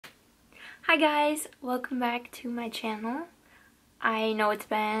Hi guys, welcome back to my channel. I know it's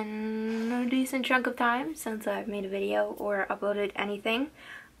been a decent chunk of time since I've made a video or uploaded anything.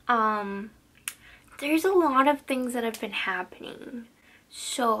 There's a lot of things that have been happening.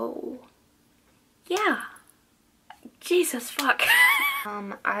 So, yeah. Jesus fuck.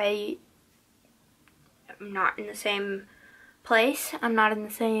 I am not in the same place. I'm not in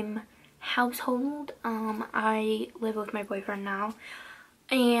the same household. I live with my boyfriend now.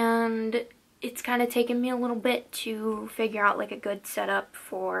 And it's kind of taken me a little bit to figure out like a good setup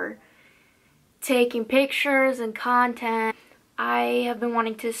for taking pictures and content. I have been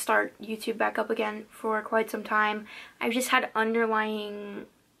wanting to start YouTube back up again for quite some time. I've just had underlying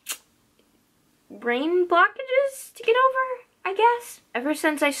brain blockages to get over, I guess. Ever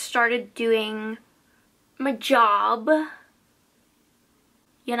since I started doing my job,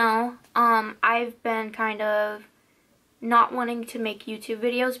 you know, I've been kind of not wanting to make YouTube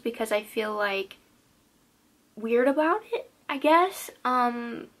videos because I feel like weird about it, I guess,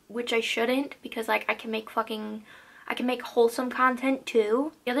 which I shouldn't, because like I can make wholesome content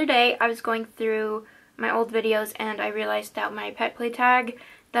too. The other day I was going through my old videos and I realized that my pet play tag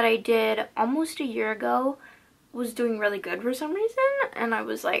that I did almost a year ago was doing really good for some reason, and I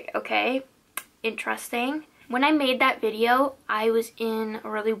was like, okay, interesting. When I made that video, I was in a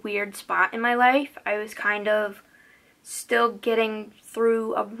really weird spot in my life. I was kind of still getting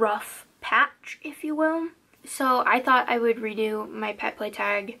through a rough patch, if you will. So I thought I would redo my pet play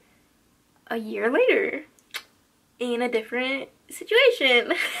tag a year later in a different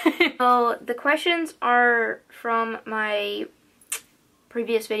situation. So the questions are from my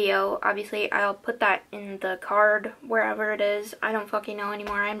previous video. Obviously I'll put that in the card wherever it is. I don't fucking know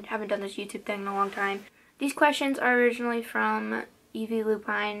anymore. I haven't done this YouTube thing in a long time. These questions are originally from Evie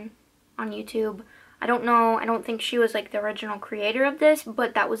Lupine on YouTube. I don't know, I don't think she was like the original creator of this,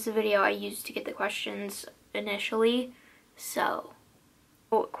 but that was the video I used to get the questions initially. So,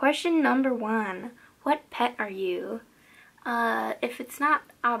 question number 1, what pet are you? If it's not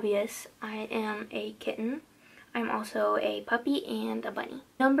obvious, I am a kitten. I'm also a puppy and a bunny.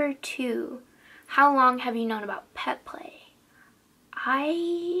 Number 2, how long have you known about pet play?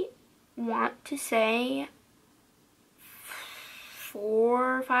 I want to say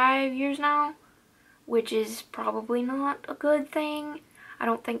 4 or 5 years now, which is probably not a good thing. I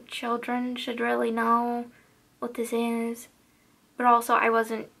don't think children should really know what this is. But also, I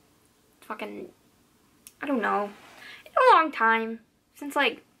wasn't fucking, I don't know, in a long time. Since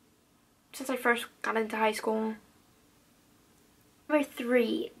I first got into high school. Number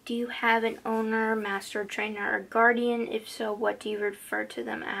 3, do you have an owner, master, trainer, or guardian? If so, what do you refer to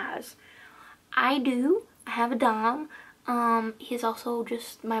them as? I do. I have a dom. He's also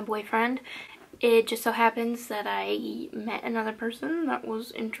just my boyfriend. It just so happens that I met another person that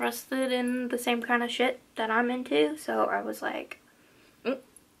was interested in the same kind of shit that I'm into, so I was like, that's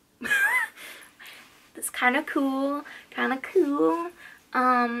kind of cool,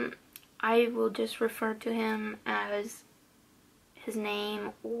 I will just refer to him as his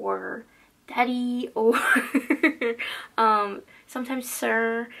name or daddy or sometimes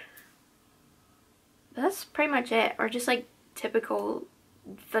sir. But that's pretty much it, or just like typical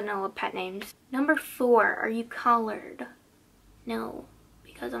vanilla pet names. Number 4, are you collared? No,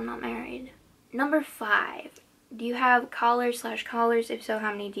 because I'm not married. Number 5, do you have collars/collars? If so, how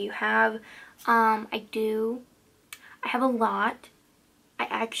many do you have? I do. I have a lot. I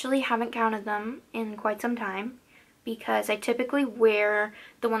actually haven't counted them in quite some time because I typically wear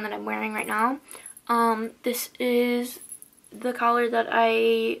the one that I'm wearing right now. This is the collar that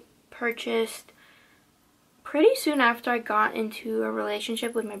I purchased pretty soon after I got into a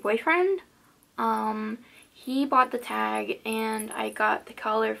relationship with my boyfriend. He bought the tag and I got the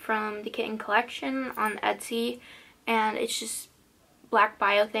collar from the Kitten Collection on Etsy, and it's just black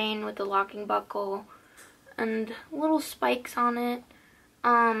biothane with the locking buckle and little spikes on it.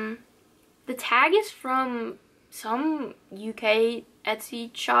 The tag is from some UK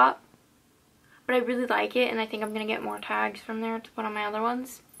Etsy shop, but I really like it and I think I'm gonna get more tags from there to put on my other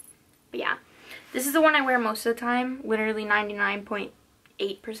ones. But yeah. This is the one I wear most of the time, literally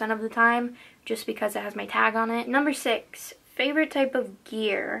 99.8% of the time, just because it has my tag on it. Number 6, favorite type of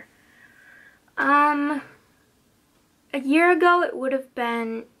gear. A year ago it would have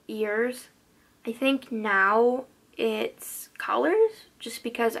been ears. I think now it's collars, just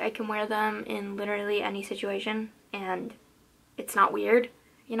because I can wear them in literally any situation and it's not weird,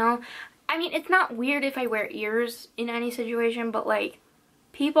 you know? I mean, it's not weird if I wear ears in any situation, but like,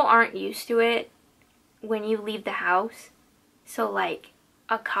 people aren't used to it when you leave the house, so like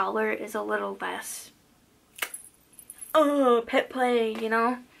a collar is a little less pet play, you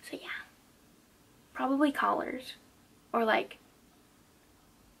know? So yeah. probably collars or like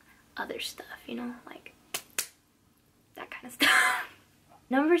other stuff, you know, like that kind of stuff.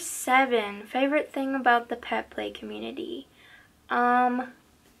 Number 7, favorite thing about the pet play community. I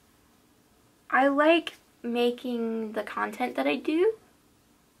like making the content that I do,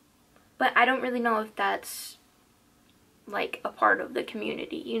 but I don't really know if that's like a part of the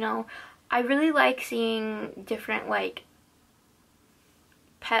community, you know. I really like seeing different like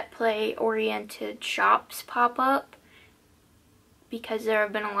pet play oriented shops pop up, because there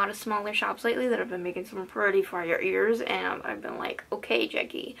have been a lot of smaller shops lately that have been making some pretty fire ears, and I've been like, okay,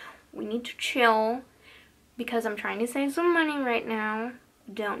 Jackie, we need to chill because I'm trying to save some money right now.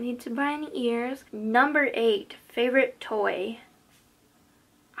 Don't need to buy any ears. Number 8, favorite toy.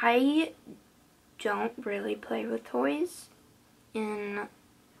 I don't really play with toys in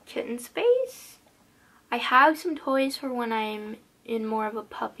kitten space. I have some toys for when I'm in more of a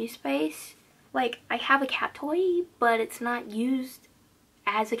puppy space. Like, I have a cat toy, but it's not used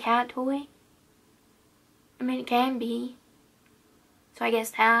as a cat toy. I mean, it can be. So I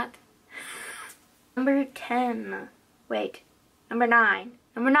guess that. Number 10. Wait. Number 9.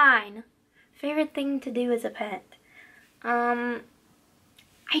 Number 9. Favorite thing to do as a pet. I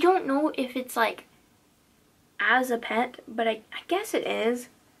don't know if it's like as a pet, but I guess it is.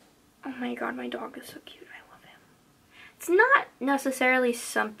 Oh my god, my dog is so cute. I love him. It's not necessarily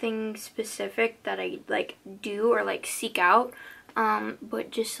something specific that I like do or like seek out,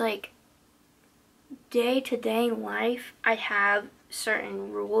 but just like day-to-day life, I have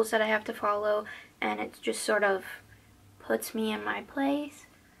certain rules that I have to follow, and it just sort of puts me in my place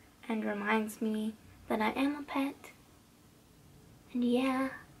and reminds me that I am a pet. And yeah,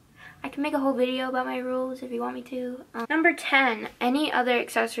 I can make a whole video about my rules if you want me to. Number 10, any other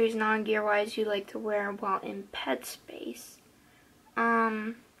accessories non-gear wise you like to wear while in pet space?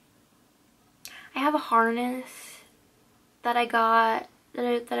 I have a harness that I got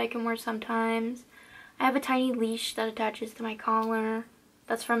that I can wear sometimes. I have a tiny leash that attaches to my collar.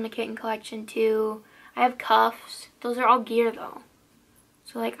 That's from the kitten collection too. I have cuffs. Those are all gear though.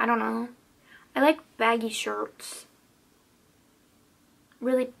 So like, I don't know. I like baggy shirts.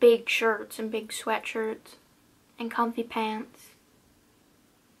 Really big shirts and big sweatshirts and comfy pants.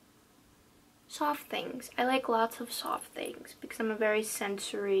 Soft things. I like lots of soft things because I'm a very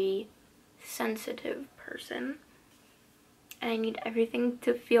sensory sensitive person. And I need everything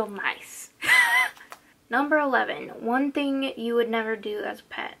to feel nice. Number 11, one thing you would never do as a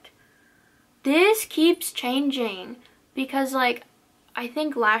pet. This keeps changing because like, I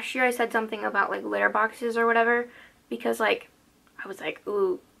think last year I said something about like litter boxes or whatever, because like, I was like,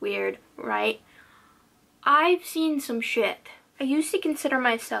 ooh, weird, right? I've seen some shit. I used to consider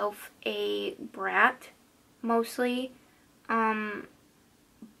myself a brat, mostly, but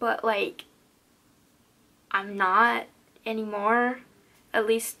like, I'm not anymore, at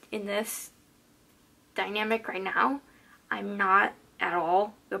least in this dynamic right now. I'm not at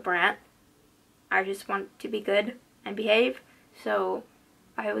all a brat. I just want to be good and behave, so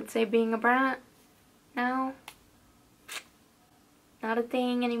I would say being a brat now, not a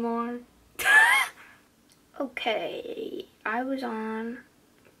thing anymore. Okay, I was on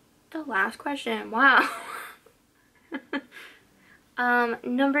the last question. Wow.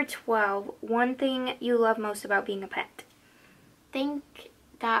 Number 12, one thing you love most about being a pet. I think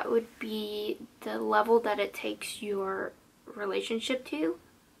that would be the level that it takes your relationship to,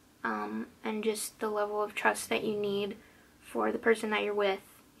 and just the level of trust that you need for the person that you're with,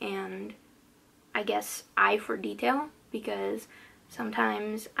 and I guess eye for detail, because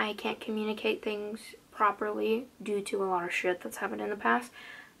sometimes I can't communicate things properly due to a lot of shit that's happened in the past,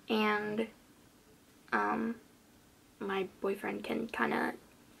 and my boyfriend can kind of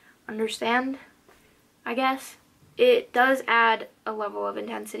understand, I guess. It does add a level of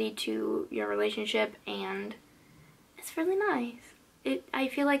intensity to your relationship, and it's really nice. I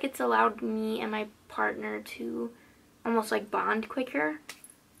feel like it's allowed me and my partner to almost like bond quicker,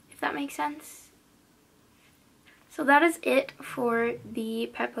 if that makes sense. So that is it for the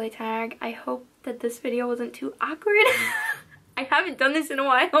pet play tag. I hope that this video wasn't too awkward. I haven't done this in a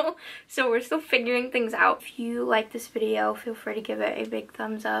while, so we're still figuring things out. If you like this video, feel free to give it a big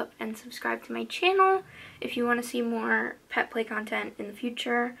thumbs up and subscribe to my channel if you want to see more pet play content in the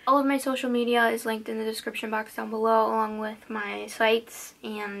future. All of my social media is linked in the description box down below, along with my sites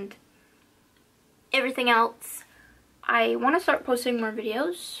and everything else. I want to start posting more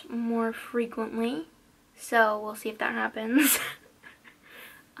videos more frequently, so we'll see if that happens.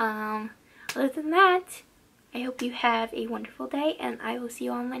 Other than that, I hope you have a wonderful day, and I will see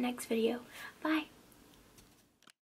you on my next video. Bye!